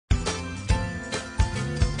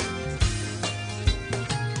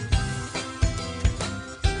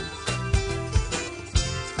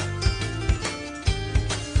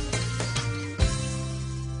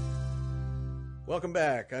Welcome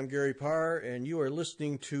back. I'm Gary Parr, and you are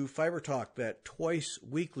listening to Fiber Talk, that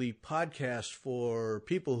twice-weekly podcast for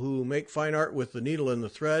people who make fine art with the needle and the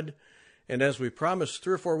thread. And as we promised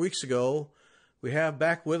 3 or 4 weeks ago, we have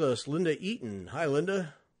back with us Linda Eaton. Hi,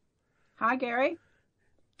 Linda. Hi, Gary.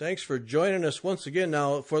 Thanks for joining us once again.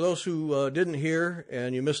 Now, for those who didn't hear,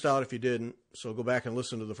 and you missed out if you didn't, so go back and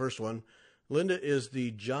listen to the first one, Linda is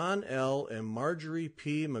the John L. and Marjorie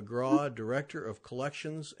P. McGraw Director of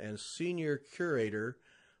Collections and Senior Curator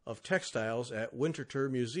of Textiles at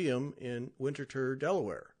Winterthur Museum in Winterthur,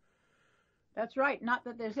 Delaware. That's right. Not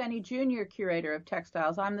that there's any junior curator of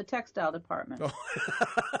textiles. I'm the textile department. Oh.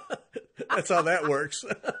 That's how that works.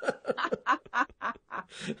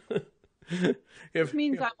 Which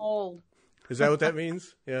means I'm old. Is that what that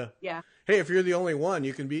means? Yeah. Yeah. Hey, if you're the only one,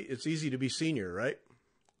 you can be. It's easy to be senior, right?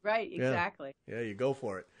 Right. Exactly. Yeah, you go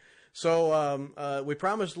for it. So we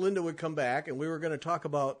promised Linda would come back, and we were going to talk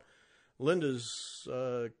about Linda's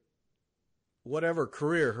whatever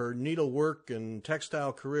career, her needlework and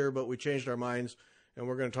textile career, but we changed our minds, and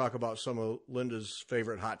we're going to talk about some of Linda's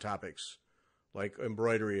favorite hot topics, like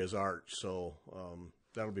embroidery as art. So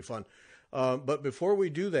that'll be fun. But before we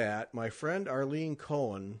do that, my friend Arlene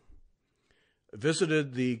Cohen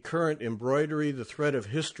visited the current Embroidery, the Thread of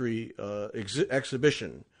History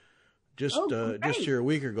exhibition just here a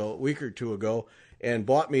week or two ago, and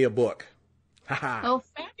bought me a book. Oh,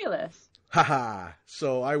 fabulous.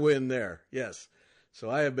 So I win there. Yes.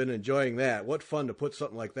 So I have been enjoying that. What fun to put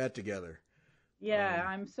something like that together. Yeah,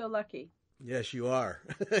 I'm so lucky. Yes, you are.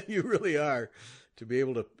 You really are. To be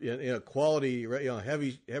able to, quality,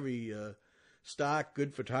 heavy stock,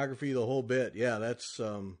 good photography, the whole bit. Yeah, that's,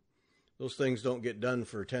 those things don't get done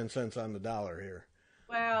for 10 cents on the dollar here.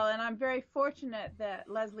 Well, and I'm very fortunate that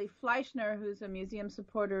Leslie Fleischner, who's a museum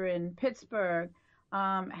supporter in Pittsburgh,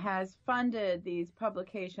 has funded these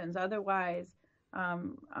publications. Otherwise,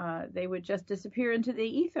 they would just disappear into the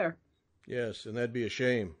ether. Yes, and that'd be a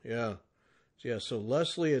shame. Yeah. So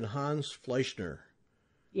Leslie and Hans Fleischner.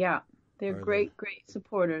 Yeah, they're great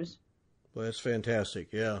supporters. Well, that's fantastic.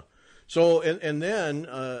 Yeah. So, and then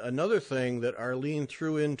another thing that Arlene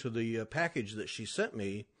threw into the package that she sent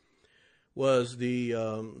me was the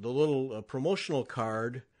little promotional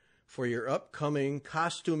card for your upcoming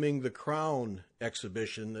Costuming the Crown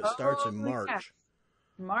exhibition that starts in March. Yes.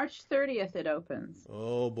 March 30th it opens.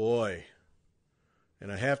 Oh, boy. And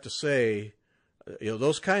I have to say,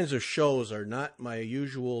 those kinds of shows are not my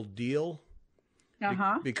usual deal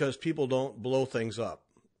because people don't blow things up.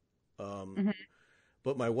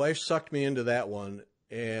 But my wife sucked me into that one,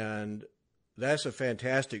 and that's a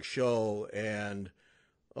fantastic show. And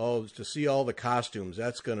to see all the costumes,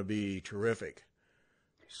 that's going to be terrific.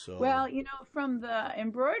 So, well, from the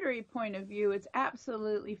embroidery point of view, it's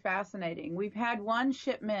absolutely fascinating. We've had one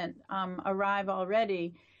shipment arrive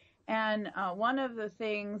already, and one of the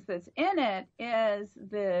things that's in it is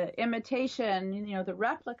the imitation, the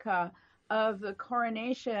replica of the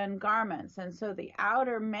coronation garments. And so the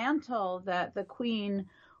outer mantle that the queen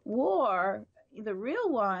wore, the real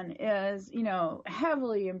one, is,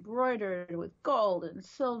 heavily embroidered with gold and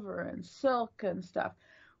silver and silk and stuff.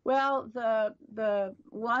 Well, the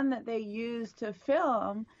one that they use to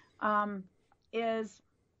film is,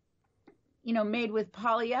 made with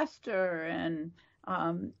polyester and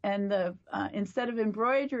the instead of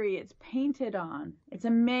embroidery, it's painted on. It's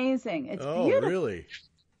amazing. It's beautiful. Really?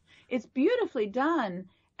 It's beautifully done.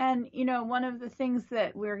 And, one of the things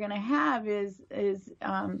that we're going to have is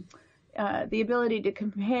the ability to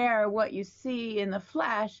compare what you see in the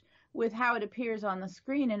flesh with how it appears on the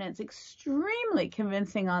screen. And it's extremely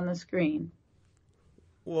convincing on the screen.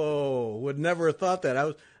 Whoa, would never have thought that.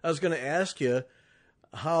 I was going to ask you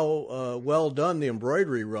how well done the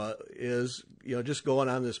embroidery is, just going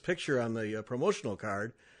on this picture on the promotional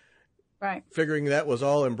card. Right. Figuring that was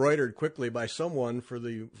all embroidered quickly by someone for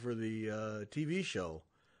the TV show.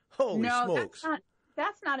 Holy smokes.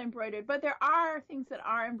 That's not embroidered, but there are things that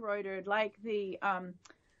are embroidered, like the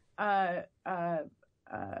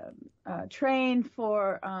train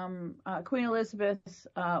for Queen Elizabeth's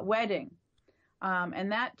wedding.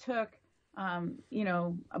 And that took,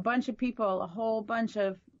 a bunch of people, a whole bunch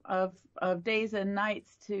of days and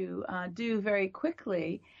nights to do very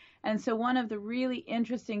quickly. And so one of the really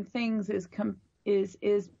interesting things is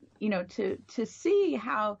to see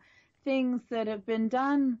how things that have been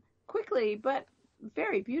done quickly but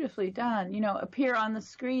very beautifully done, appear on the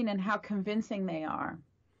screen and how convincing they are.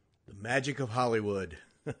 The magic of Hollywood.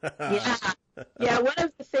 Yeah. Yeah.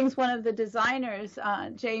 One of the designers,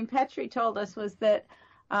 Jane Petrie, told us was that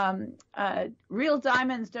real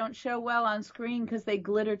diamonds don't show well on screen because they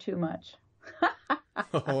glitter too much.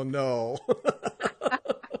 Oh, no.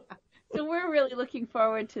 we're really looking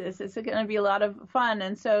forward to this. It's going to be a lot of fun.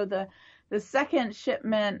 And so the second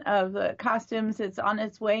shipment of the costumes, it's on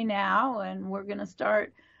its way now, and we're going to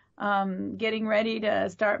start getting ready to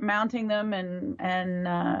start mounting them,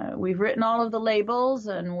 and we've written all of the labels,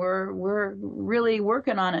 and we're really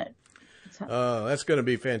working on it. That's going to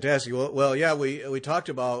be fantastic. Well, yeah, we talked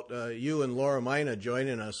about you and Laura Mina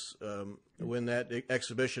joining us when that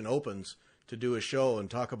exhibition opens to do a show and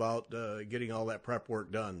talk about getting all that prep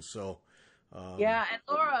work done. So. Yeah, and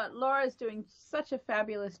Laura's doing such a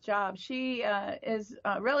fabulous job. She is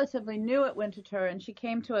relatively new at Winterthur, and she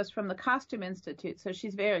came to us from the Costume Institute, so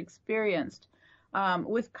she's very experienced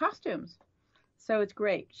with costumes. So it's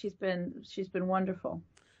great. She's been wonderful.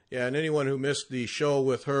 Yeah, and anyone who missed the show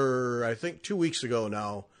with her, I think 2 weeks ago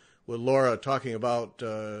now, with Laura talking about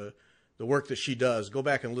the work that she does, go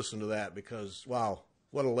back and listen to that because, wow,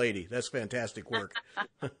 what a lady. That's fantastic work.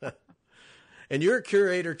 And you're a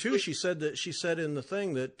curator too. She said in the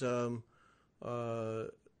thing that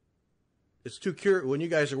it's two when you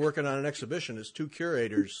guys are working on an exhibition, it's two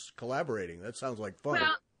curators collaborating. That sounds like fun.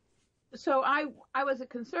 Well, so I was a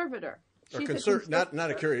conservator.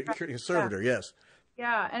 Not a curator, conservator. Yeah. Yes.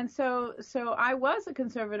 Yeah, and so I was a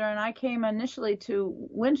conservator, and I came initially to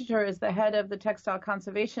Winterthur as the head of the Textile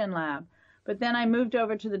Conservation Lab, but then I moved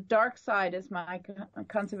over to the dark side, as my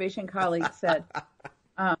conservation colleague said.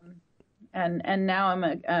 And now I'm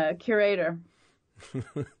a curator.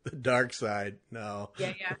 The dark side, no.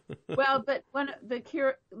 Yeah. Well, but when the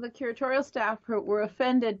curatorial staff were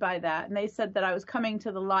offended by that, and they said that I was coming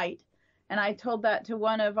to the light. And I told that to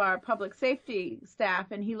one of our public safety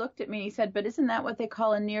staff, and he looked at me and he said, "But isn't that what they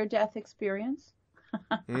call a near-death experience?"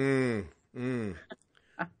 There's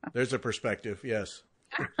a perspective, yes.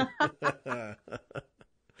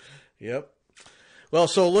 Yep. Well,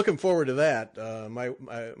 so looking forward to that.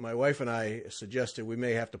 My wife and I suggested we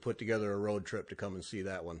may have to put together a road trip to come and see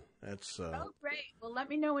that one. That's Oh, great. Well, let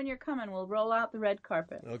me know when you're coming. We'll roll out the red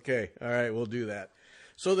carpet. Okay. All right, we'll do that.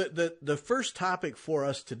 So the first topic for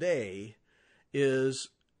us today is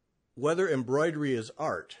whether embroidery is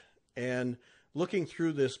art. And looking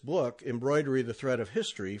through this book, Embroidery: The Thread of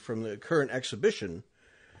History, from the current exhibition,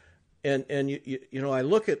 and you know, I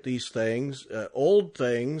look at these things, old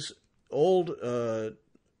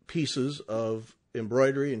pieces of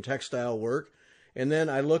embroidery and textile work, and then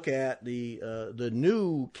I look at the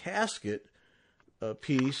new casket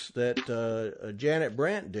piece that Janet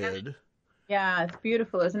Brandt did. Yeah, it's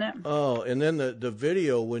beautiful, isn't it? Oh, and then the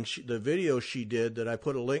video she did that I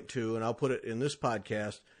put a link to, and I'll put it in this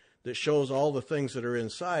podcast, that shows all the things that are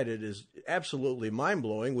inside it, is absolutely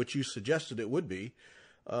mind-blowing, which you suggested it would be.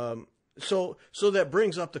 So that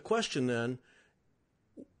brings up the question then,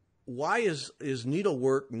 why is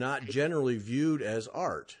needlework not generally viewed as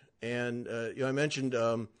art? And I mentioned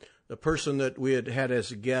the person that we had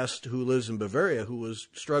as a guest who lives in Bavaria, who was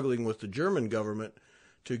struggling with the German government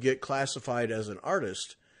to get classified as an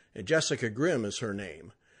artist. And Jessica Grimm is her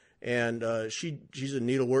name. And she's a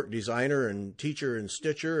needlework designer and teacher and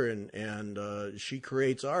stitcher, and she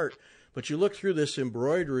creates art. But you look through this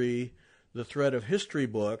Embroidery: The Thread of History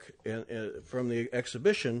book from the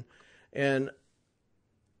exhibition, and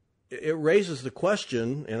it raises the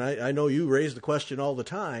question, and I know you raise the question all the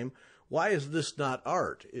time, why is this not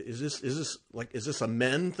art? Is this a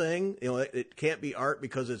men thing? You know, it can't be art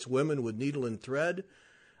because it's women with needle and thread.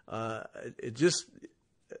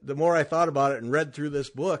 The more I thought about it and read through this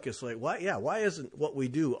book, it's like, why isn't what we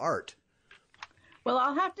do art? Well,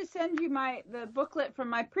 I'll have to send you the booklet from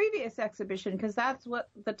my previous exhibition, because that's what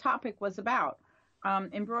the topic was about,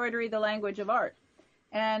 embroidery, the language of art.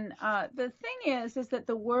 And the thing is that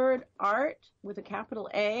the word art with a capital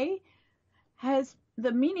A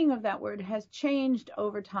the meaning of that word has changed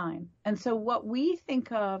over time. And so what we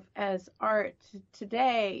think of as art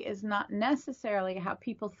today is not necessarily how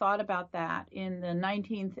people thought about that in the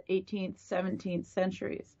 19th, 18th, 17th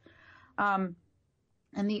centuries. And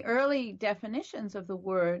the early definitions of the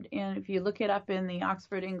word, and if you look it up in the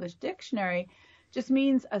Oxford English Dictionary, just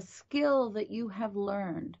means a skill that you have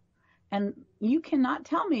learned. And you cannot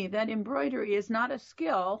tell me that embroidery is not a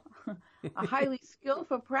skill, a highly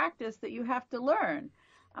skillful practice that you have to learn.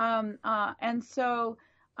 And so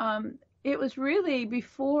it was really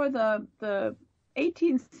before the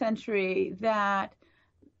 18th century that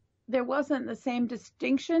there wasn't the same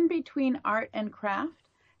distinction between art and craft.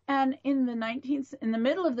 And in the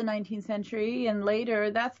middle of the 19th century and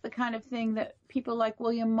later, that's the kind of thing that people like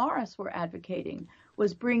William Morris were advocating,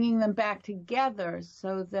 was bringing them back together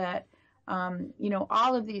so that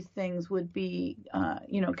all of these things would be,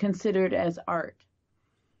 considered as art.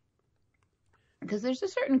 because there's a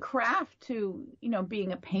certain craft to,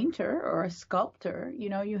 being a painter or a sculptor.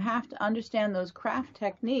 You have to understand those craft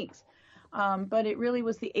techniques. But it really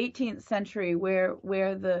was the 18th century where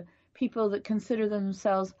the people that consider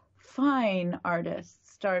themselves fine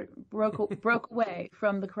artists broke away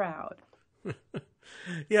from the crowd.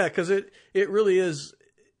 Yeah, because it really is.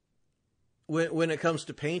 When it comes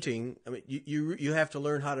to painting, I mean, you have to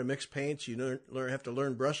learn how to mix paints. You have to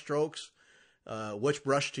learn brush strokes, which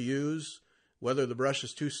brush to use, whether the brush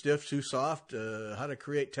is too stiff, too soft, how to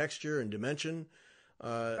create texture and dimension.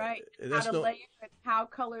 Right. How to layer it, how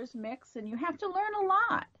colors mix, and you have to learn a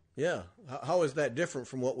lot. Yeah. How is that different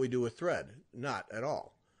from what we do with thread? Not at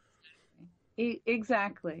all.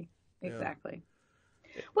 Exactly. Yeah.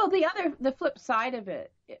 Well, the flip side of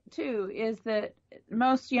it too is that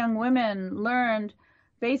most young women learned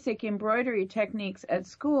basic embroidery techniques at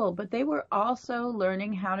school, but they were also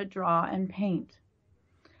learning how to draw and paint.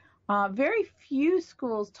 Very few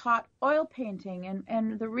schools taught oil painting,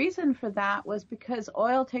 and the reason for that was because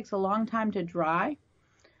oil takes a long time to dry,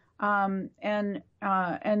 and there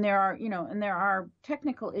are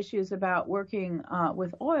technical issues about working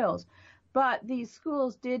with oils. But these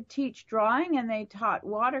schools did teach drawing, and they taught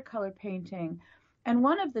watercolor painting. And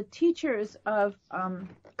one of the teachers of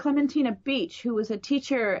Clementina Beach, who was a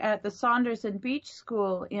teacher at the Saunders and Beach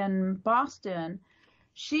School in Boston,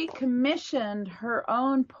 she commissioned her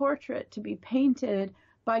own portrait to be painted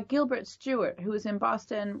by Gilbert Stuart, who was in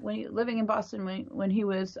Boston living in Boston when he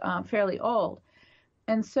was fairly old.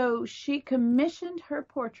 And so she commissioned her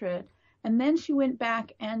portrait, and then she went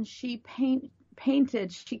back and she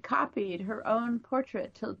she copied her own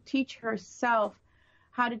portrait to teach herself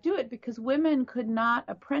how to do it, because women could not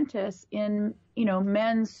apprentice in,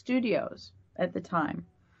 men's studios at the time.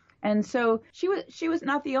 And so she was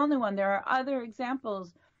not the only one. There are other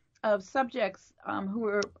examples of subjects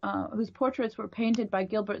whose portraits were painted by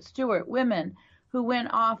Gilbert Stuart, women who went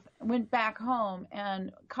back home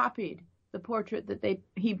and copied the portrait that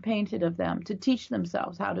he painted of them to teach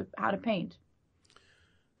themselves how to paint.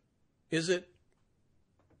 Is it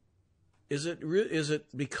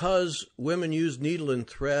because women use needle and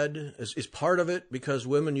thread? Is part of it because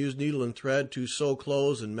women use needle and thread to sew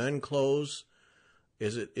clothes and mend clothes?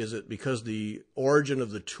 Is it because the origin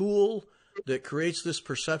of the tool that creates this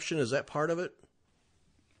perception? Is that part of it?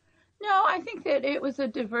 No, I think that it was a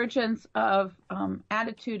divergence of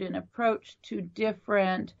attitude and approach to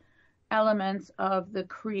different elements of the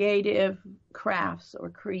creative crafts or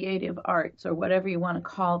creative arts or whatever you want to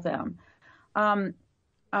call them.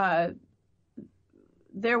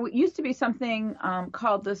 There used to be something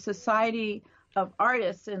called the Society of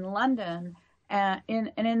Artists in London, and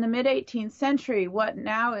in the mid-18th century, what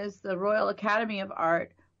now is the Royal Academy of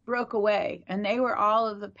Art broke away, and they were all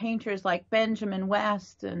of the painters like Benjamin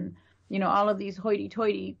West and all of these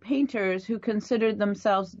hoity-toity painters who considered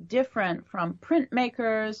themselves different from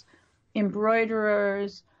printmakers,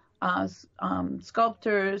 embroiderers,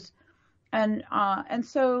 sculptors, and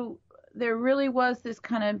so there really was this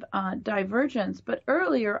kind of divergence. But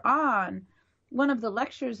earlier on, one of the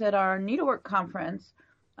lectures at our needlework conference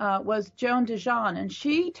was Joan DeJean, and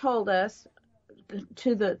she told us,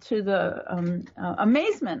 to the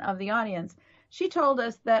amazement of the audience, she told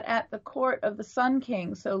us that at the court of the Sun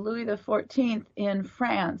King, so Louis XIV in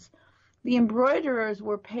France, the embroiderers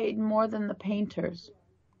were paid more than the painters.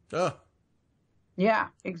 Oh. Yeah,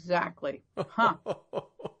 exactly. Huh.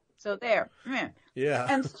 So there. Yeah.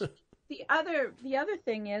 And the other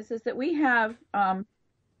thing is that we have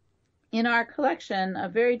in our collection a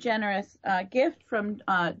very generous gift from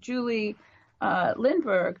Julie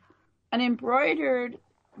Lindbergh, an embroidered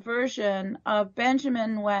version of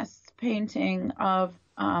Benjamin West's painting of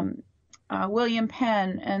William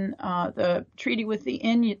Penn and the treaty with the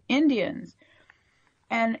Indians.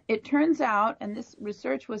 And it turns out, and this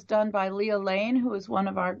research was done by Leah Lane, who is one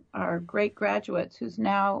of our great graduates, who's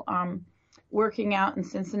now working out in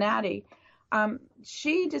Cincinnati.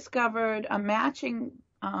 She discovered a matching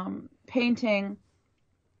painting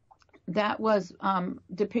that was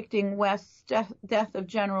depicting West's death of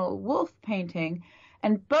General Wolfe painting.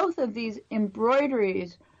 And both of these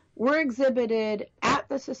embroideries were exhibited at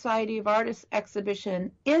the Society of Artists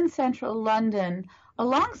exhibition in central London,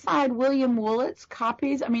 alongside William Woolett's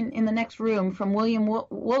copies, in the next room, from William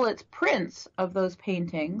Woolett's prints of those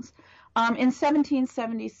paintings in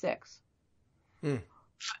 1776. Hmm.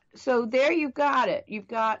 So there you got it. You've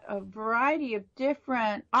got a variety of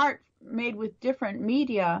different art made with different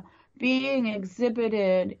media being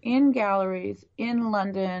exhibited in galleries in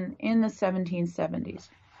London in the 1770s.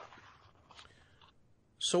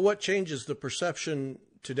 So what changes the perception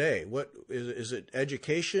today? What is it?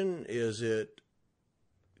 Education? Is it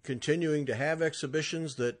continuing to have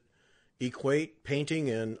exhibitions that equate painting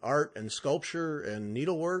and art and sculpture and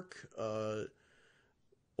needlework,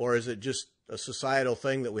 or is it just a societal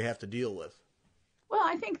thing that we have to deal with? Well,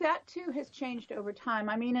 I think that too has changed over time.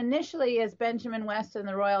 I mean, initially, as Benjamin West and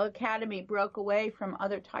the Royal Academy broke away from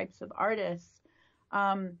other types of artists,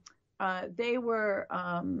 they were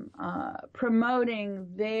promoting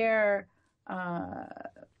their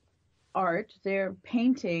art, their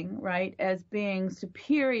painting, right, as being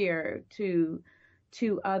superior to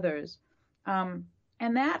others, and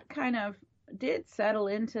that kind of did settle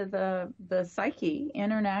into the psyche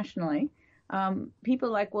internationally. People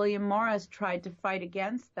like William Morris tried to fight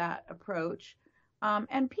against that approach,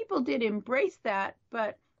 and people did embrace that,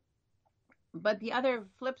 but the other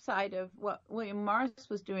flip side of what William Morris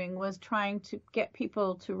was doing was trying to get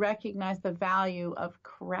people to recognize the value of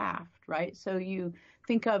craft, right? So you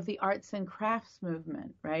think of the arts and crafts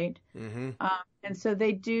movement, right? Mm-hmm. And so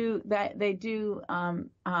they do that. They do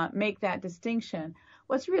make that distinction.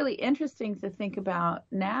 What's really interesting to think about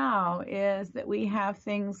now is that we have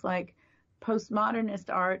things like postmodernist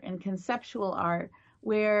art and conceptual art,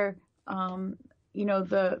 where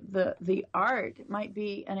the art might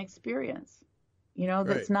be an experience,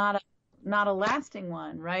 that's right. not a lasting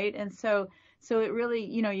one, right? And so it really,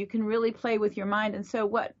 you can really play with your mind. And so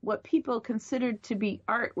what people considered to be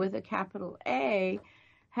art with a capital A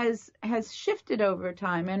has shifted over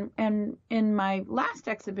time. And in my last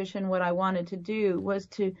exhibition, what I wanted to do was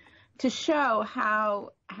to show how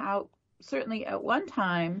certainly at one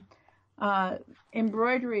time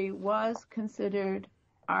embroidery was considered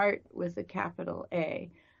art with a capital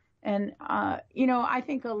A. And, I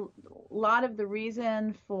think a lot of the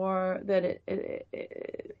reason for that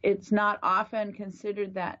it's not often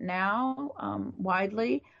considered that now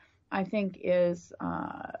widely, I think is,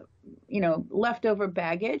 leftover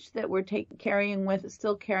baggage that we're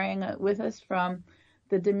still carrying with us from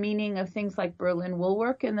the demeaning of things like Berlin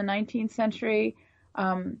woolwork in the 19th century,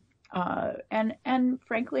 and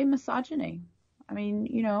frankly, misogyny. I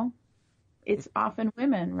mean, it's often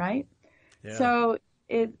women, right? Yeah. So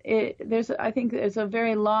I think there's a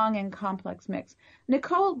very long and complex mix.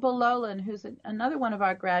 Nicole Bololan, who's another one of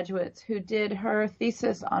our graduates who did her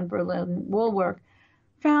thesis on Berlin woolwork,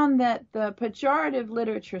 found that the pejorative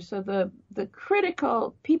literature, so the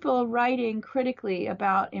critical people writing critically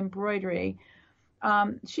about embroidery,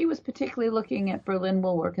 she was particularly looking at Berlin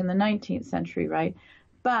woolwork in the 19th century, right?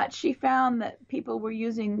 But she found that people were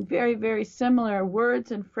using very, very similar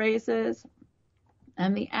words and phrases,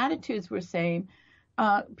 and the attitudes were same.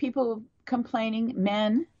 Men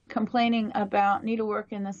complaining about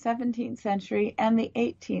needlework in the 17th century and the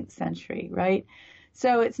 18th century, right?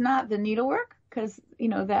 So it's not the needlework, because,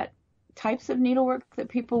 that types of needlework that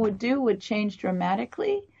people would do would change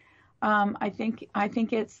dramatically. I think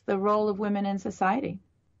it's the role of women in society.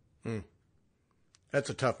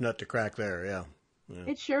 That's a tough nut to crack there, yeah.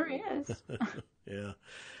 It sure is. Yeah.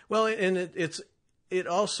 Well, and it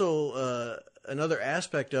also, another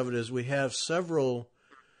aspect of it is we have several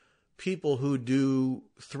people who do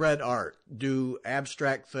thread art, do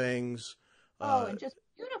abstract things. And just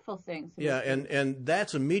beautiful things. Yeah, and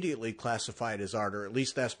that's immediately classified as art, or at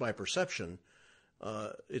least that's my perception.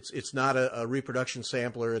 It's not a reproduction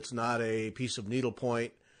sampler. It's not a piece of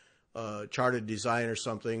needlepoint, charted design or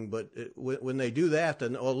something. But when they do that,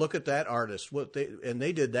 then look at that artist. And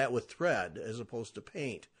they did that with thread as opposed to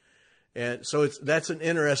paint. And so that's an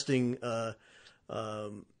interesting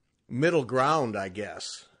middle ground, I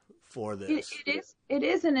guess, for this. It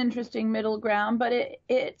is an interesting middle ground, but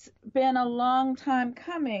it's been a long time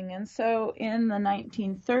coming. And so in the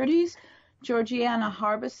 1930s, Georgiana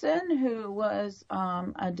Harbison, who was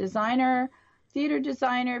a designer, theater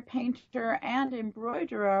designer, painter, and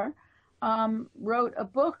embroiderer, wrote a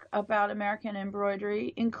book about American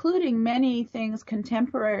embroidery, including many things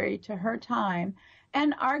contemporary to her time,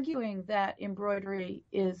 and arguing that embroidery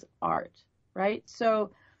is art, right?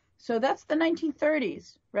 So that's the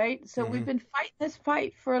 1930s, right? So We've been fighting this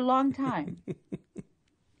fight for a long time.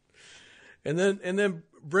 and then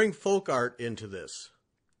bring folk art into this.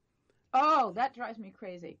 Oh, that drives me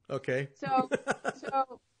crazy. Okay. So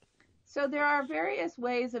there are various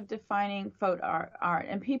ways of defining folk art,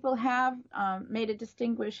 and people have made a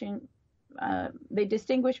distinguishing. They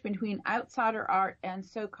distinguish between outsider art and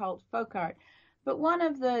so-called folk art. But one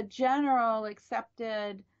of the general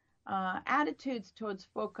accepted attitudes towards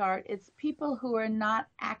folk art, it's people who are not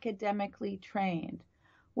academically trained.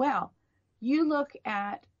 Well, you look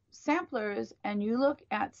at samplers and you look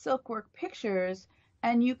at silkwork pictures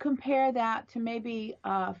and you compare that to maybe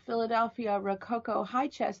a Philadelphia Rococo high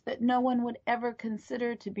chest that no one would ever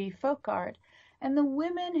consider to be folk art. And the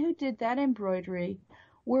women who did that embroidery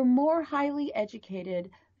were more highly educated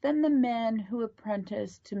than the men who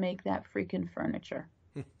apprenticed to make that freaking furniture.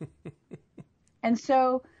 And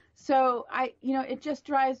so it just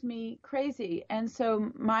drives me crazy. And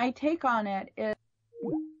so my take on it is.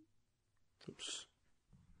 Oops.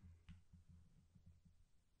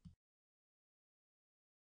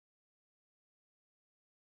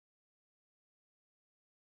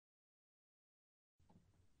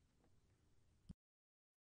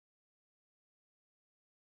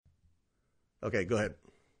 Okay, go ahead.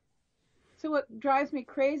 So what drives me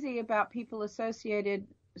crazy about people associating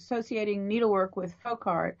needlework with folk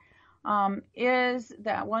art is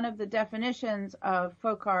that one of the definitions of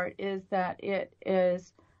folk art is that it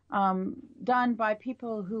is done by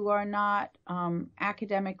people who are not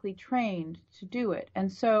academically trained to do it.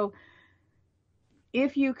 And so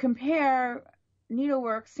if you compare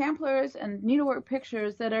needlework samplers and needlework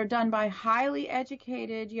pictures that are done by highly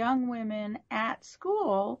educated young women at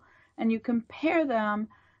school, and you compare them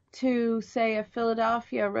to, say, a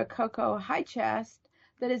Philadelphia Rococo high chest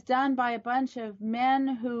that is done by a bunch of men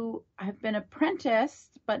who have been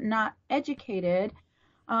apprenticed but not educated,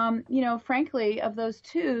 frankly, of those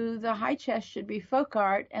two, the high chest should be folk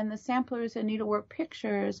art and the samplers and needlework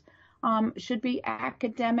pictures should be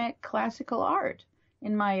academic classical art,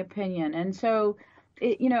 in my opinion. And so,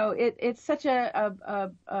 it's such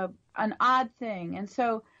an odd thing. And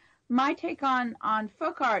so my take on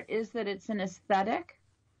folk art is that it's an aesthetic.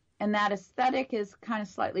 And that aesthetic is kind of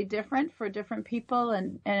slightly different for different people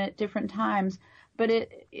and at different times. But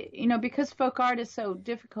because folk art is so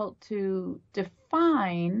difficult to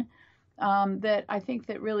define, that I think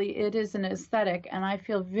that really it is an aesthetic. And I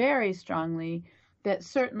feel very strongly that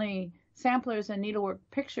certainly samplers and needlework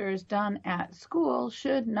pictures done at school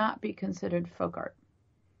should not be considered folk art.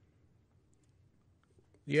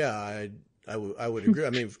 Yeah, I would agree.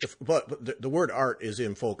 I mean, but the word art is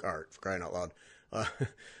in folk art, for crying out loud.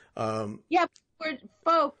 Yeah, the word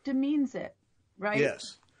folk demeans it, right?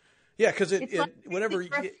 Yes. Yeah, because whenever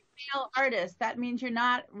you're a female artist, that means you're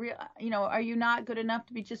not are you not good enough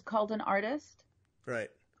to be just called an artist? Right.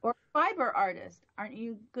 Or fiber artist. Aren't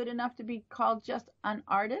you good enough to be called just an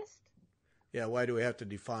artist? Yeah, why do we have to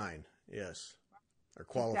define? Yes. Or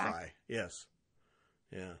qualify. Exactly. Yes.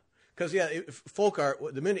 Yeah. Because, folk art,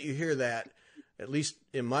 the minute you hear that, at least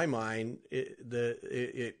in my mind,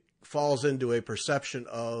 it falls into a perception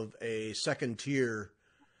of a second tier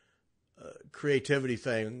creativity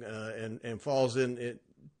thing, and falls in it,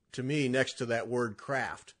 to me, next to that word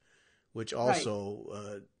craft, which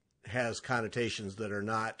also has connotations that are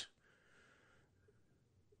not,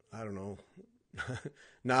 I don't know,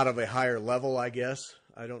 not of a higher level, I guess.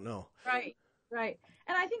 I don't know. Right.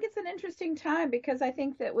 And I think it's an interesting time because I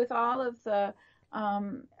think that with all of the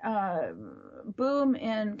boom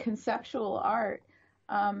in conceptual art,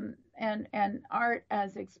 and art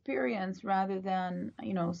as experience rather than,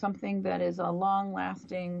 something that is a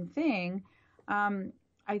long-lasting thing,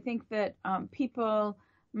 I think that people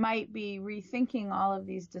might be rethinking all of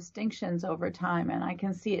these distinctions over time, and I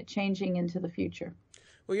can see it changing into the future.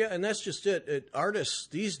 Well, yeah, and that's just it. Artists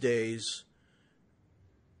these days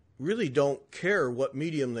really don't care what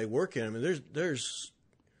medium they work in. I mean, there's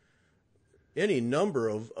any number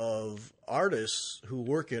of artists who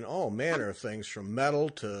work in all manner of things, from metal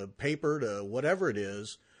to paper to whatever it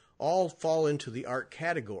is, all fall into the art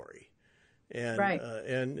category. And right.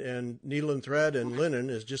 And needle and thread and linen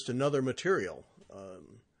is just another material.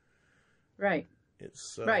 Right.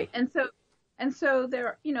 It's right. And so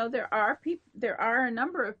there are a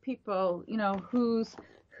number of people,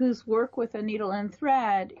 whose work with a needle and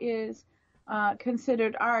thread is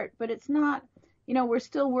considered art, but it's not. We're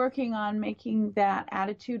still working on making that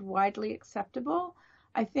attitude widely acceptable.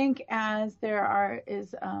 I think as there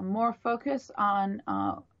is more focus on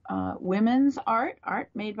women's art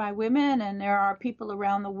made by women, and there are people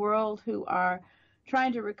around the world who are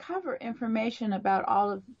trying to recover information about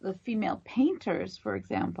all of the female painters, for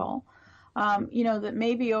example, that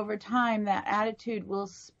maybe over time that attitude will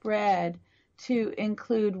spread to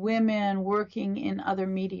include women working in other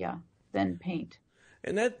media than paint.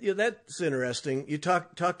 And that's interesting. You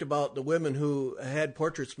talked about the women who had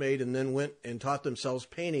portraits made and then went and taught themselves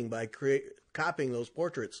painting by copying those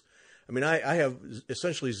portraits. I mean, I have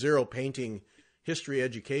essentially zero painting history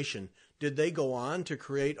education. Did they go on to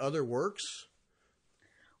create other works?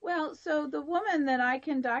 Well, so the woman that I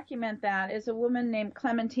can document that is a woman named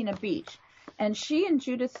Clementina Beach. And she and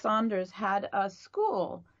Judith Saunders had a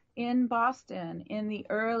school in Boston in the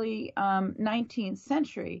early 19th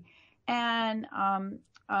century. And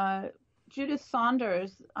Judith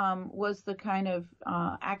Saunders was the kind of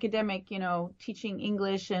academic, teaching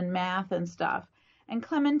English and math and stuff. And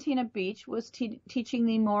Clementina Beach was teaching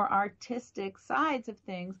the more artistic sides of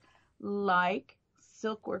things, like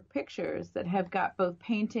silkwork pictures that have got both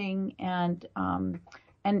painting and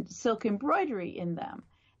silk embroidery in them.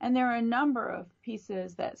 And there are a number of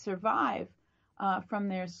pieces that survive from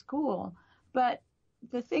their school. But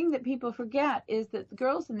the thing that people forget is that the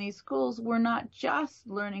girls in these schools were not just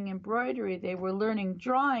learning embroidery. They were learning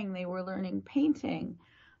drawing. They were learning painting.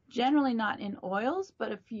 Generally not in oils,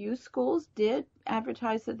 but a few schools did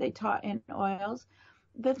advertise that they taught in oils.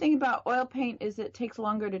 The thing about oil paint is it takes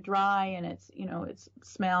longer to dry, and it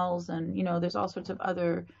smells, and there's all sorts of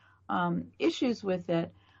other issues with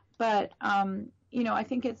it. But I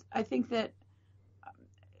think that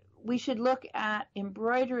we should look at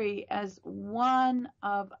embroidery as one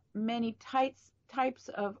of many types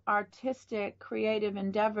of artistic, creative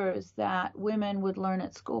endeavors that women would learn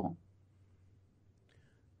at school.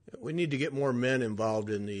 We need to get more men involved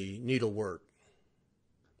in the needlework.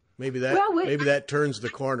 Maybe that turns the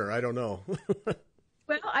corner. I don't know.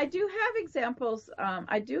 Well, I do have examples.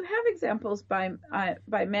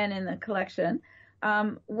 By men in the collection.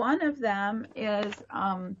 One of them is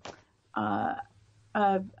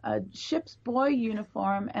a ship's boy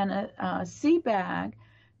uniform and a sea bag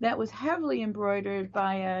that was heavily embroidered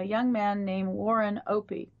by a young man named Warren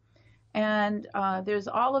Opie. And there's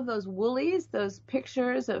all of those woolies, those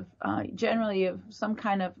pictures of generally of some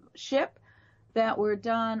kind of ship that were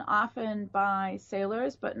done often by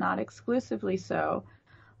sailors, but not exclusively so.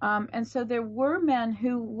 And so there were men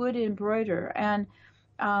who would embroider. And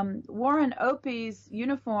Warren Opie's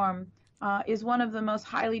uniform is one of the most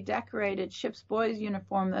highly decorated ship's boys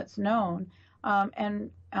uniform that's known.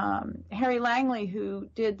 And Harry Langley, who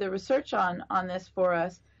did the research on this for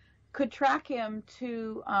us, could track him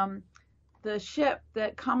to the ship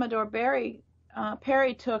that Commodore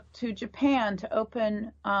Perry took to Japan to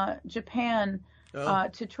open Japan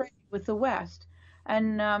to trade with the West.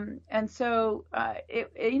 And so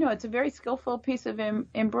it's a very skillful piece of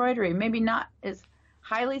embroidery, maybe not as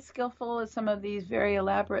highly skillful as some of these very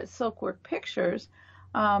elaborate silkwork pictures,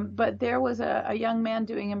 but there was a young man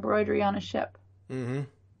doing embroidery on a ship. Mm-hmm.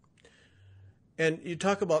 And you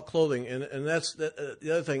talk about clothing, and that's the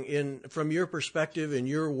other thing. From your perspective, in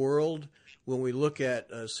your world, when we look at,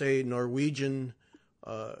 say, Norwegian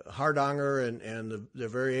hardanger and the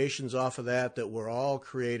variations off of that were all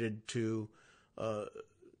created to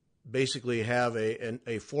basically have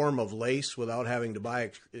a form of lace without having to buy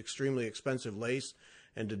extremely expensive lace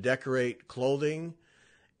and to decorate clothing,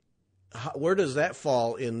 where does that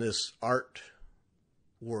fall in this art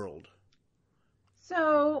world?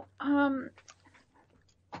 So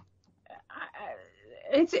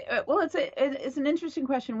it's an interesting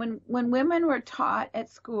question. When women were taught at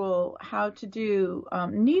school how to do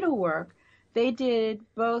needlework, they did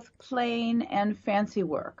both plain and fancy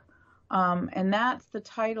work. And that's the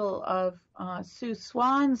title of Sue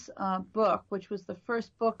Swan's book, which was the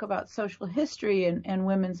first book about social history and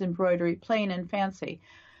women's embroidery, plain and fancy.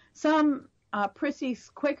 Some prissy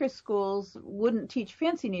Quaker schools wouldn't teach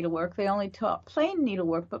fancy needlework. They only taught plain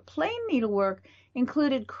needlework, but plain needlework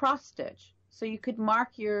included cross-stitch. So you could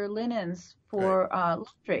mark your linens for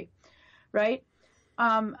laundry, right?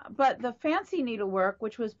 But the fancy needlework,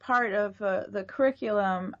 which was part of the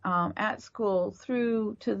curriculum at school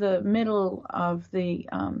through to the middle of the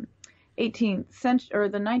 18th century or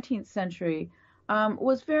the 19th century,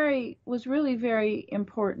 was really very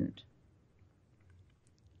important.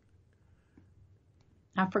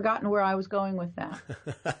 I've forgotten where I was going with that.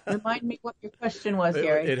 Remind me what your question was,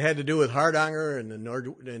 Gary. It had to do with hardanger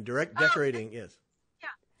and direct decorating, yes. Yeah,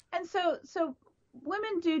 and so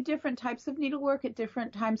women do different types of needlework at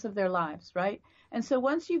different times of their lives, right? And so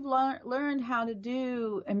once you've learned how to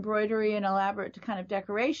do embroidery and elaborate kind of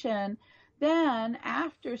decoration, then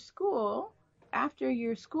after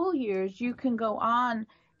your school years, you can go on.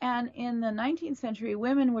 And in the 19th century,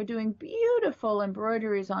 women were doing beautiful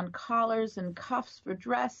embroideries on collars and cuffs for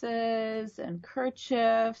dresses and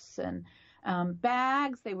kerchiefs and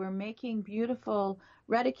bags. They were making beautiful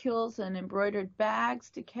reticules and embroidered bags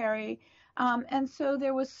to carry. And so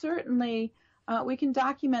there was certainly, we can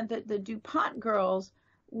document that the DuPont girls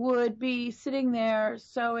would be sitting there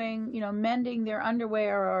sewing, mending their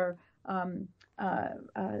underwear or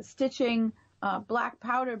stitching black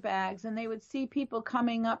powder bags, and they would see people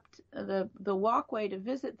coming up the walkway to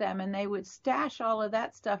visit them, and they would stash all of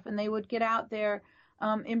that stuff, and they would get out their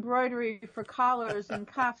embroidery for collars and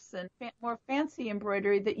cuffs and more fancy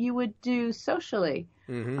embroidery that you would do socially.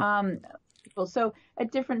 Mm-hmm. people. So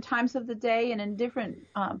at different times of the day and in different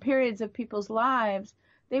periods of people's lives,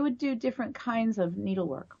 they would do different kinds of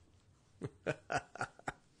needlework.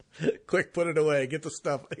 Quick, put it away. Get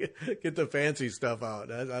the fancy stuff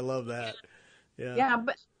out. I love that. Yeah. Yeah,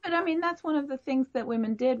 but I mean, that's one of the things that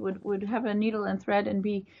women did, would have a needle and thread and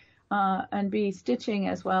be stitching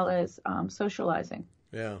as well as socializing.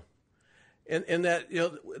 Yeah. And that,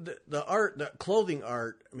 the art, the clothing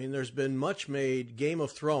art, I mean, there's been much made, Game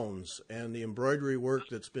of Thrones and the embroidery work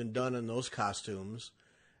that's been done in those costumes.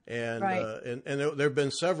 And, right. And there have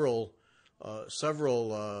been several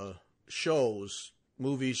shows,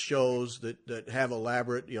 movies, shows that have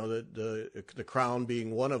elaborate, the crown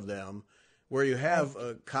being one of them, where you have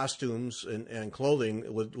costumes and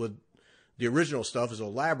clothing with the original stuff is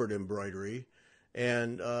elaborate embroidery.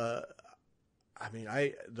 And,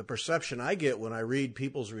 the perception I get when I read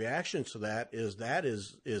people's reactions to that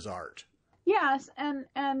is art. Yes. And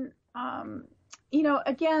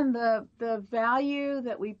again, the value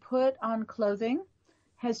that we put on clothing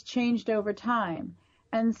has changed over time.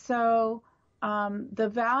 And so, the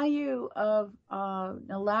value of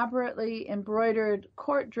elaborately embroidered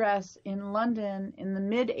court dress in London in the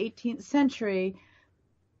mid 18th century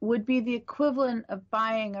would be the equivalent of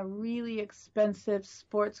buying a really expensive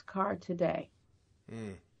sports car today.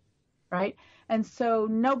 Mm. Right? And so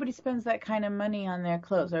nobody spends that kind of money on their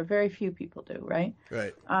clothes, or very few people do, right?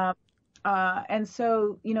 Right. And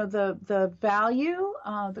so, the value,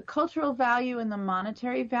 the cultural value and the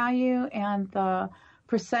monetary value and the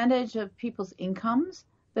percentage of people's incomes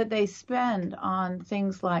that they spend on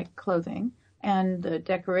things like clothing and the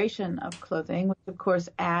decoration of clothing, which of course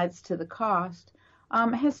adds to the cost,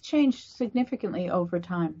 has changed significantly over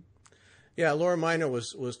time. Yeah, Laura Minor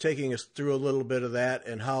was taking us through a little bit of that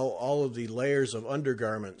and how all of the layers of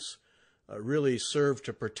undergarments really serve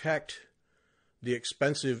to protect the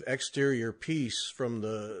expensive exterior piece from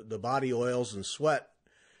the body oils and sweat,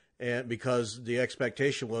 and because the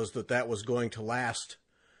expectation was that was going to last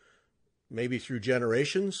maybe through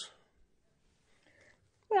generations.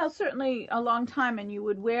 Well, certainly a long time, and you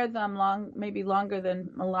would wear them maybe longer than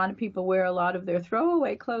a lot of people wear a lot of their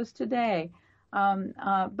throwaway clothes today.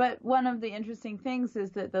 But one of the interesting things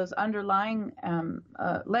is that those underlying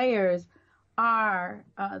layers are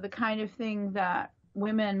the kind of thing that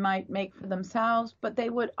women might make for themselves, but they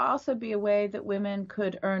would also be a way that women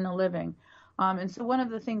could earn a living. And so one of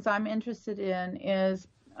the things I'm interested in is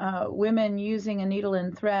women using a needle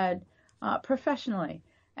and thread professionally.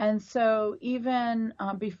 And so even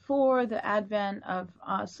before the advent of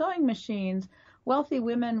sewing machines, wealthy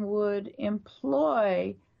women would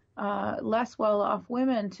employ less well-off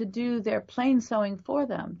women to do their plain sewing for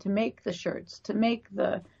them, to make the shirts, to make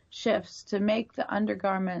the shifts, to make the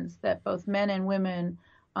undergarments that both men and women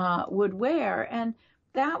would wear. And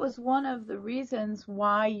that was one of the reasons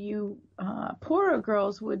why poorer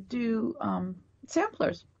girls would do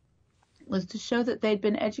samplers, was to show that they'd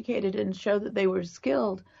been educated and show that they were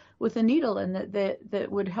skilled with a needle, and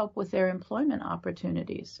that would help with their employment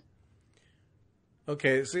opportunities.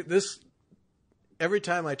 Okay, see, every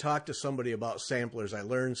time I talk to somebody about samplers, I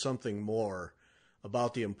learn something more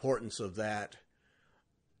about the importance of that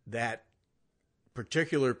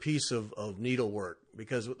particular piece of needlework.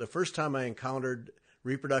 Because the first time I encountered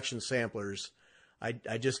reproduction samplers,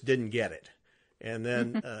 I just didn't get it. And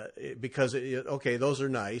then because those are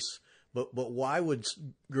nice, but why would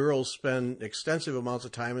girls spend extensive amounts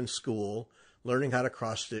of time in school learning how to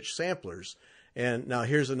cross stitch samplers? And now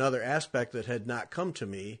here's another aspect that had not come to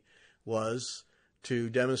me, was to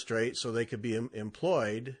demonstrate so they could be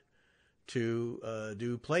employed to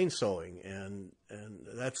do plain sewing, and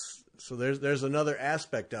there's another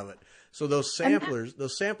aspect of it. So those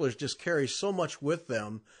samplers just carry so much with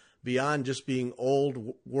them beyond just being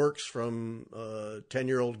old works from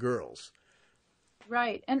 10-year-old girls.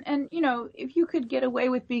 Right. And if you could get away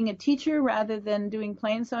with being a teacher rather than doing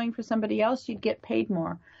plain sewing for somebody else, you'd get paid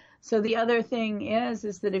more. So the other thing is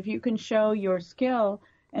that if you can show your skill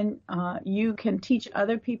and you can teach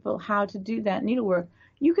other people how to do that needlework,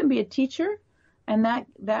 you can be a teacher, and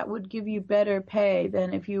that would give you better pay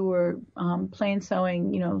than if you were plain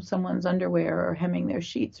sewing, someone's underwear or hemming their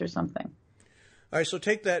sheets or something. All right, so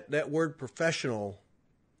take that word professional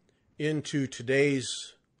into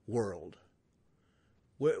today's world.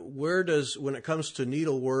 Where does, when it comes to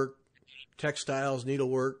needlework, textiles,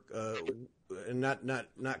 needlework, and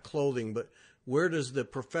not clothing, but where does the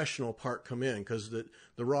professional part come in? Because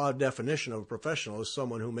the raw definition of a professional is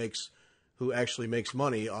someone who actually makes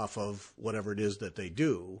money off of whatever it is that they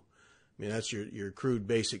do. I mean, that's your crude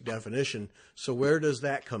basic definition. So where does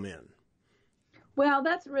that come in? Well,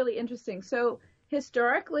 that's really interesting. So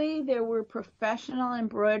Historically, there were professional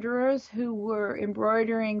embroiderers who were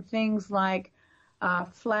embroidering things like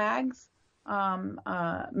flags,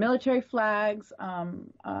 military flags.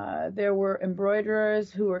 There were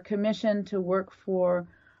embroiderers who were commissioned to work for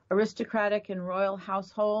aristocratic and royal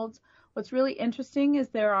households. What's really interesting is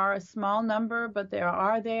there are a small number, but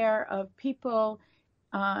there of people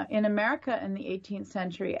in America in the 18th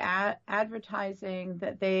century advertising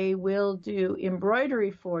that they will do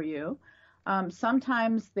embroidery for you.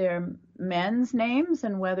 Sometimes they're men's names,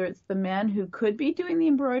 and whether it's the men who could be doing the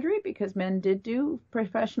embroidery, because men did do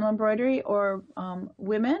professional embroidery, or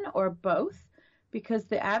women, or both, because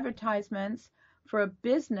the advertisements for a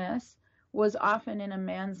business was often in a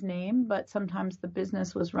man's name, but sometimes the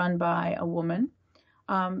business was run by a woman.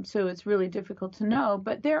 So it's really difficult to know.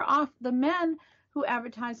 But the men who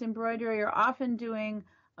advertise embroidery are often doing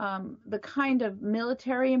the kind of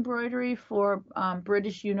military embroidery for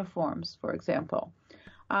British uniforms, for example.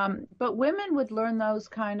 But women would learn those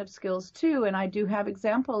kind of skills too, and I do have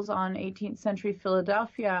examples on 18th century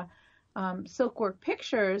Philadelphia silkwork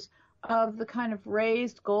pictures of the kind of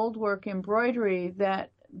raised goldwork embroidery that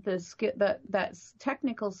that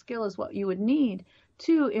technical skill is what you would need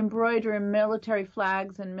to embroider military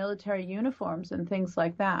flags and military uniforms and things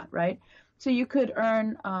like that, right? So you could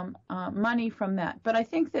earn money from that. But I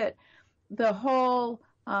think that the whole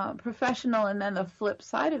professional, and then the flip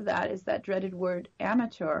side of that is that dreaded word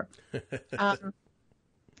amateur,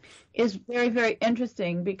 is very, very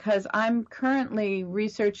interesting, because I'm currently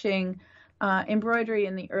researching embroidery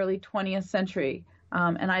in the early 20th century.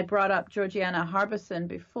 And I brought up Georgiana Harbison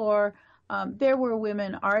before. There were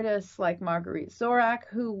women artists like Marguerite Zorak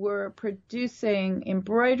who were producing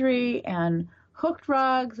embroidery and hooked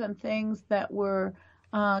rugs and things that were,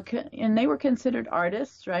 and they were considered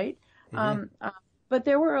artists, right? Mm-hmm. But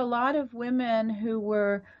there were a lot of women who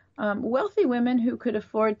were wealthy women who could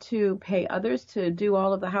afford to pay others to do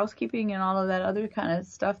all of the housekeeping and all of that other kind of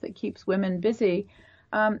stuff that keeps women busy,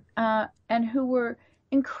 and who were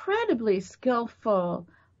incredibly skillful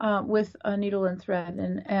with a needle and thread,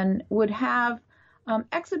 and would have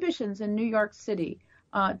exhibitions in New York City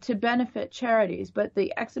to benefit charities, but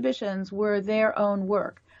the exhibitions were their own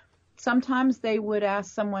work. Sometimes they would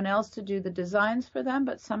ask someone else to do the designs for them,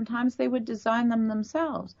 but sometimes they would design them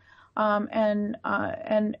themselves, and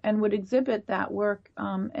would exhibit that work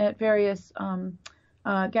at various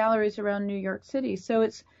galleries around New York City. So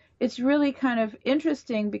it's really kind of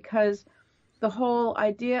interesting, because the whole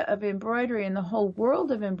idea of embroidery and the whole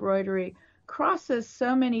world of embroidery crosses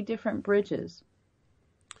so many different bridges.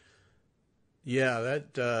 Yeah,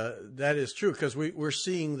 that is true, because we're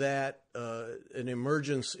seeing that an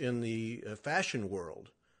emergence in the fashion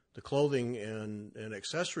world, the clothing and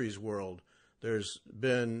accessories world. There's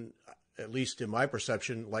been, at least in my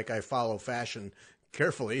perception, like I follow fashion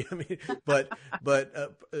carefully. I mean,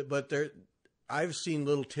 but there, I've seen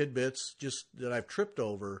little tidbits just that I've tripped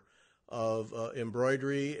over of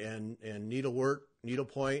embroidery and needlework,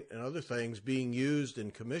 needlepoint, and other things being used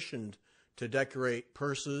and commissioned to decorate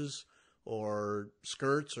purses or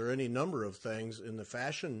skirts or any number of things in the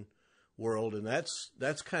fashion world, and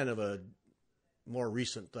that's kind of a more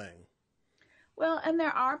recent thing. Well, and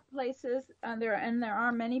there are places, there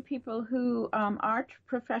are many people who are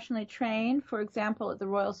professionally trained, for example, at the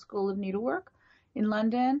Royal School of Needlework in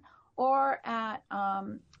London, or at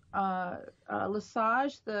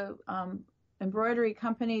Lesage, the embroidery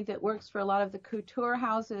company that works for a lot of the couture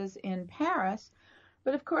houses in Paris.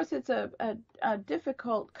 But of course, it's a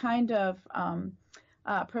difficult kind of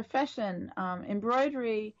profession.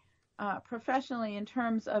 Embroidery professionally, in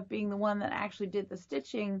terms of being the one that actually did the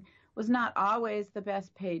stitching, was not always the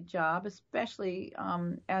best paid job, especially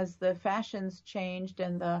as the fashions changed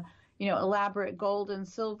and the elaborate gold and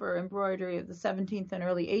silver embroidery of the 17th and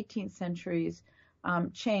early 18th centuries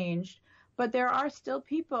changed. But there are still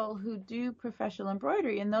people who do professional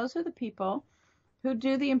embroidery, and those are the people who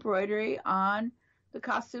do the embroidery on the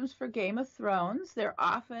costumes for Game of Thrones. They're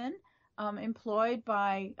often employed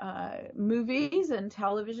by movies and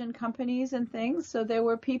television companies and things. So there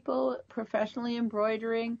were people professionally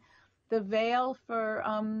embroidering the veil for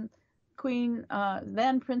Queen,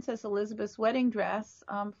 then Princess Elizabeth's wedding dress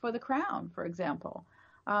for the crown, for example.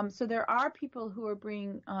 So there are people who are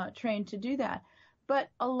being trained to do that. But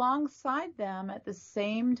alongside them, at the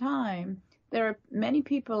same time, there are many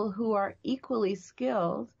people who are equally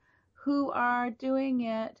skilled, who are doing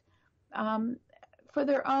it for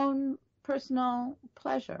their own personal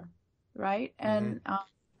pleasure, right? Mm-hmm.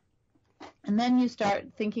 And then you start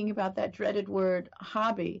thinking about that dreaded word,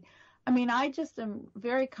 hobby. I mean, I just am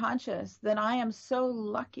very conscious that I am so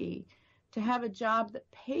lucky to have a job that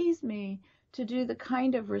pays me to do the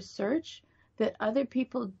kind of research that other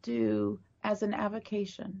people do as an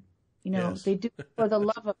avocation. Yes. They do it for the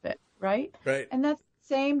love of it, right? Right. And that's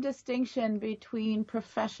the same distinction between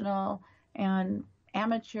professional and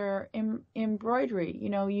amateur embroidery.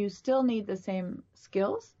 You still need the same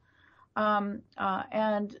skills, and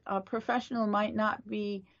a professional might not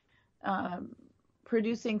be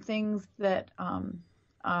producing things that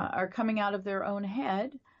are coming out of their own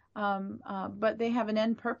head, but they have an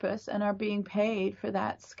end purpose and are being paid for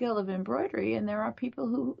that skill of embroidery. And there are people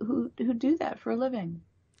who do that for a living.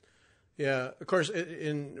 Yeah, of course,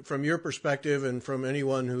 from your perspective and from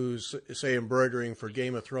anyone who's, say, embroidering for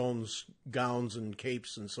Game of Thrones gowns and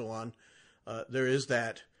capes and so on, there is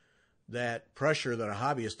that pressure that a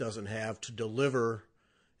hobbyist doesn't have to deliver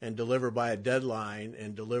by a deadline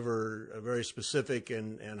and deliver a very specific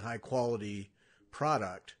and high quality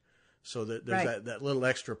product, so that there's Right. that little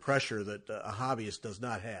extra pressure that a hobbyist does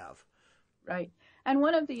not have. Right. And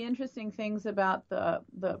one of the interesting things about the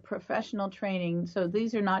professional training, so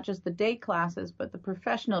these are not just the day classes, but the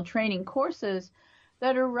professional training courses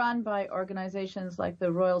that are run by organizations like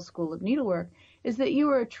the Royal School of Needlework, is that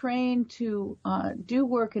you are trained to do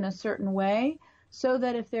work in a certain way, so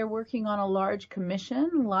that if they're working on a large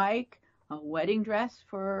commission, like a wedding dress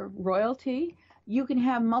for royalty, you can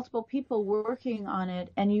have multiple people working on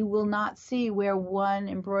it, and you will not see where one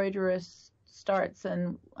embroideress starts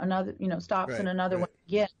and another, stops, Right, and another right. one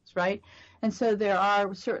begins, right? And so there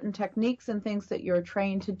are certain techniques and things that you're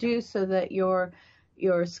trained to do, so that your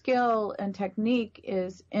skill and technique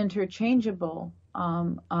is interchangeable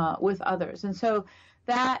with others. And so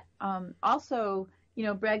that also,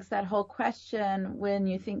 begs that whole question when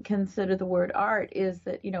you consider the word art, is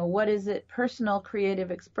that, what is it? Personal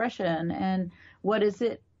creative expression, and what is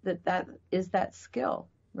it that is that skill,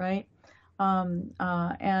 right? And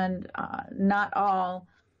not all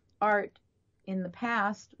art in the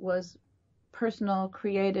past was personal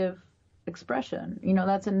creative expression.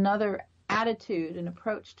 That's another attitude and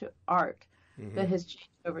approach to art that has changed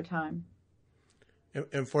over time.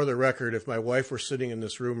 And for the record, if my wife were sitting in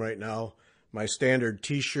this room right now, my standard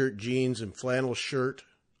T-shirt, jeans, and flannel shirt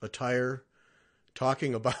attire,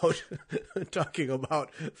 talking about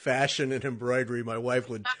fashion and embroidery, my wife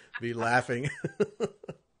would be laughing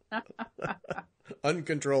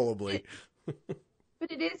uncontrollably.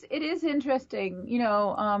 But it is interesting,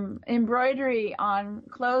 embroidery on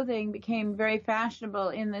clothing became very fashionable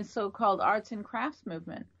in this so-called arts and crafts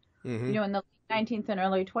movement, in the 19th and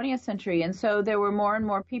early 20th century. And so there were more and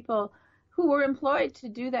more people who were employed to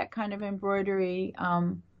do that kind of embroidery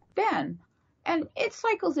then. And it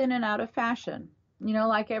cycles in and out of fashion,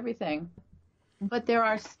 like everything. But there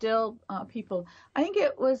are still people. I think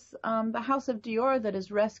it was the House of Dior that has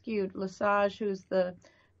rescued Lesage, who's the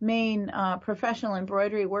main professional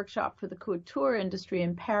embroidery workshop for the couture industry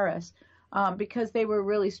in Paris, because they were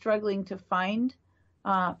really struggling to find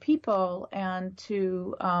people and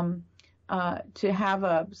to have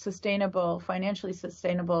a financially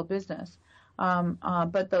sustainable business.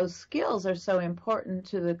 But those skills are so important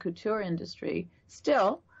to the couture industry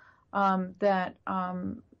still, that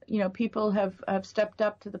people have stepped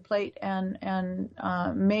up to the plate and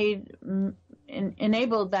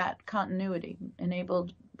enabled that continuity,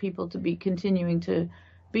 enabled people to be continuing to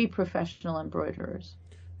be professional embroiderers.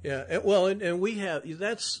 Yeah, and we have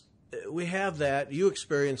that. You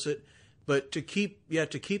experience it, but to keep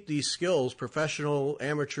these skills, professional,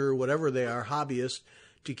 amateur, whatever they are, hobbyist,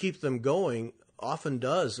 to keep them going, often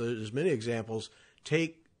does. There's many examples.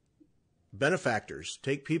 Take benefactors,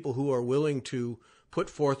 take people who are willing to put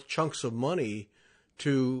forth chunks of money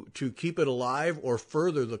to keep it alive or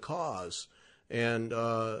further the cause. And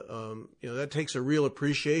that takes a real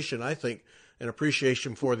appreciation, I think, an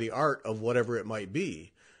appreciation for the art of whatever it might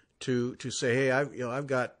be, to say, hey, I've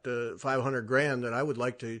got $500,000 that I would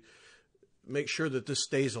like to make sure that this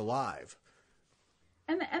stays alive.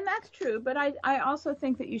 And that's true, but I also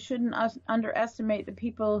think that you shouldn't underestimate the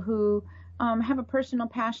people who have a personal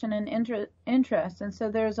passion and interest. And so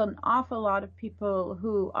there's an awful lot of people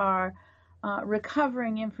who are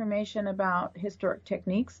recovering information about historic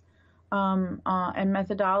techniques and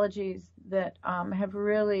methodologies that have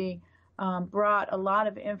really brought a lot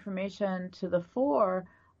of information to the fore,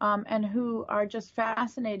 and who are just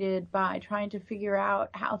fascinated by trying to figure out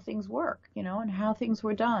how things work, and how things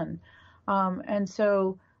were done. And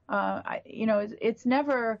so, it's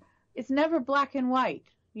never black and white.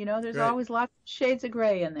 There's Right. always lots of shades of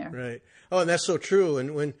gray in there. Right. Oh, and that's so true.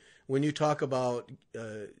 And when you talk about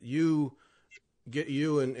you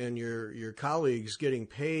and your colleagues getting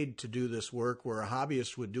paid to do this work, where a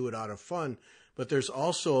hobbyist would do it out of fun, but there's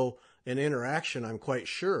also an interaction, I'm quite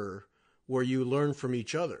sure, where you learn from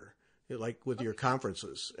each other, like with your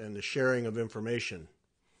conferences and the sharing of information.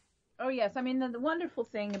 Oh, yes. I mean, the wonderful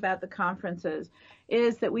thing about the conferences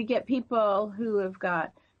is that we get people who have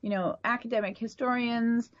got, academic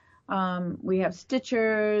historians. We have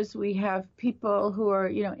stitchers. We have people who are,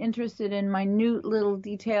 interested in minute little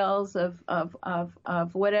details of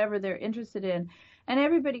whatever they're interested in. And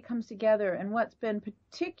everybody comes together. And what's been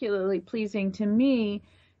particularly pleasing to me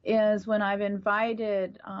is when I've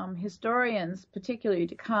invited historians, particularly,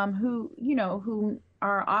 to come who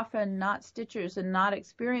are often not stitchers and not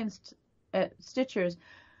experienced stitchers,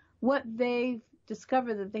 what they've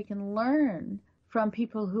discovered that they can learn from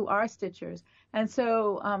people who are stitchers. And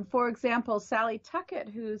so, for example, Sally Tuckett,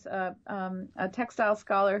 who's a textile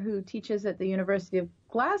scholar who teaches at the University of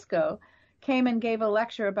Glasgow, came and gave a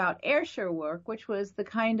lecture about Ayrshire work, which was the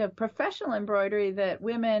kind of professional embroidery that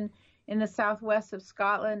women in the southwest of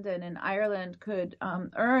Scotland and in Ireland could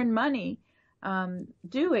earn money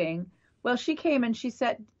doing. Well, she came and she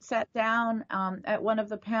sat down at one of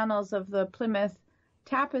the panels of the Plymouth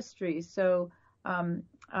Tapestry,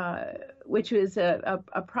 which was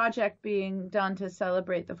a project being done to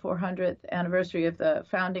celebrate the 400th anniversary of the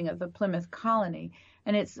founding of the Plymouth colony.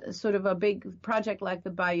 And it's sort of a big project like the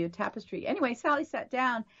Bayeux Tapestry. Anyway, Sally sat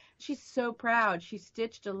down. She's so proud. She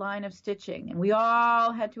stitched a line of stitching, and we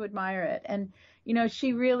all had to admire it. And,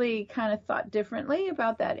 she really kind of thought differently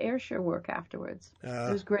about that Ayrshire work afterwards.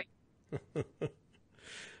 It was great.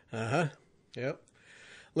 Yep.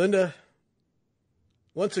 Linda,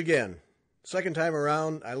 once again, second time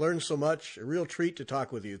around, I learned so much. A real treat to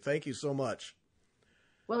talk with you. Thank you so much.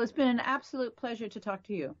 Well, it's been an absolute pleasure to talk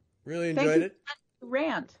to you. Really enjoyed it.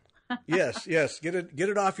 Rant. Yes. Get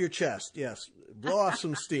it off your chest. Yes. Blow off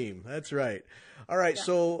some steam. That's right. All right. Yeah.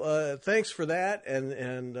 So thanks for that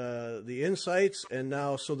and the insights. And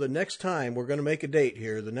now, so the next time, we're going to make a date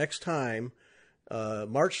here. The next time,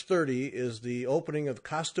 March 30 is the opening of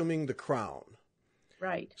Costuming the Crown.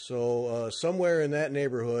 Right. So somewhere in that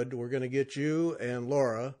neighborhood, we're going to get you and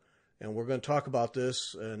Laura, and we're going to talk about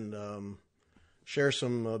this and share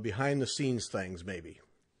some behind-the-scenes things maybe.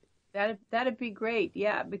 That'd be great,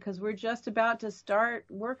 yeah, because we're just about to start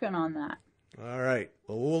working on that. All right.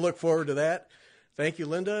 Well, we'll look forward to that. Thank you,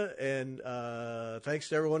 Linda, and thanks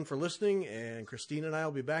to everyone for listening, and Christine and I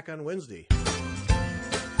will be back on Wednesday.